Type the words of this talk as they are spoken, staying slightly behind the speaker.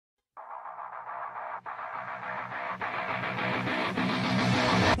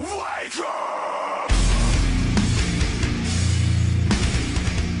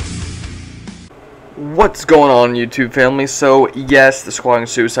What's going on, YouTube family? So yes, the squatting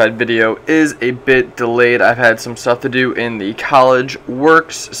suicide video is a bit delayed. I've had some stuff to do in the college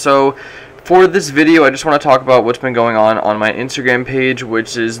works. So for this video, I just want to talk about what's been going on my Instagram page,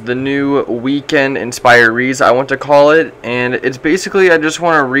 which is the new weekend Inspireies, I want to call it. And it's basically, I just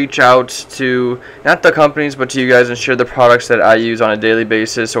want to reach out to, not the companies, but to you guys and share the products that I use on a daily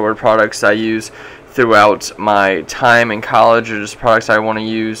basis, or products I use throughout my time in college, or just products I want to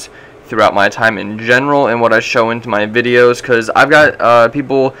use throughout my time in general and what I show into my videos, because I've got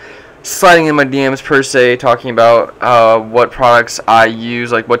people sliding in my DMs per se talking about what products I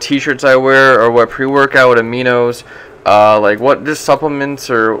use, like what t-shirts I wear, or what pre-workout, what aminos, like what just supplements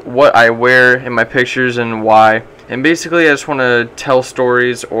or what I wear in my pictures and why. And basically I just want to tell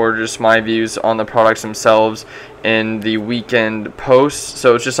stories or just my views on the products themselves in the weekend posts.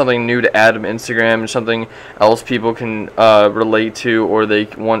 So it's just something new to add to Instagram, and something else people can relate to, or they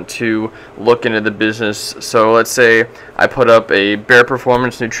want to look into the business. So let's say I put up a Bare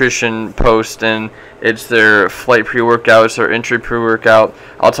Performance Nutrition post and it's their flight pre-workouts or entry pre-workout.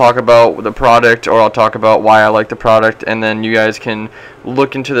 I'll talk about the product, or I'll talk about why I like the product, and then you guys can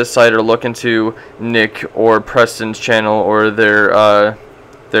look into the site or look into Nick or Preston's channel or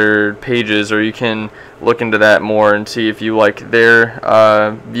their pages, or you can look into that more and see if you like their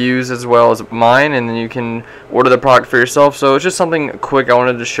views as well as mine, and then you can order the product for yourself. So it's just something quick I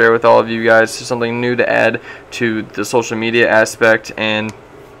wanted to share with all of you guys, just something new to add to the social media aspect. And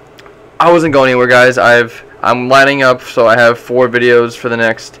I wasn't going anywhere, guys. I'm lining up, so I have 4 videos for the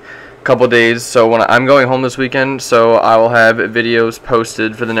next couple days. So when I'm going home this weekend, so I will have videos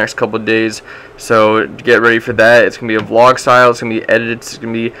posted for the next couple days, so get ready for that. It's gonna be a vlog style, it's gonna be edited, it's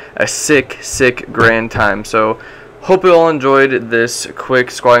gonna be a sick grand time. So hope you all enjoyed this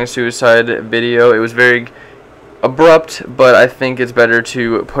quick squatting suicide video. It was very abrupt, but I think it's better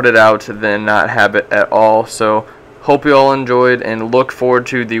to put it out than not have it at all. So hope you all enjoyed, and look forward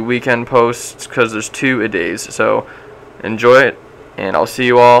to the weekend posts, because there's 2 a days. So enjoy it, and I'll see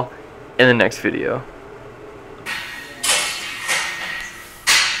you all in the next video.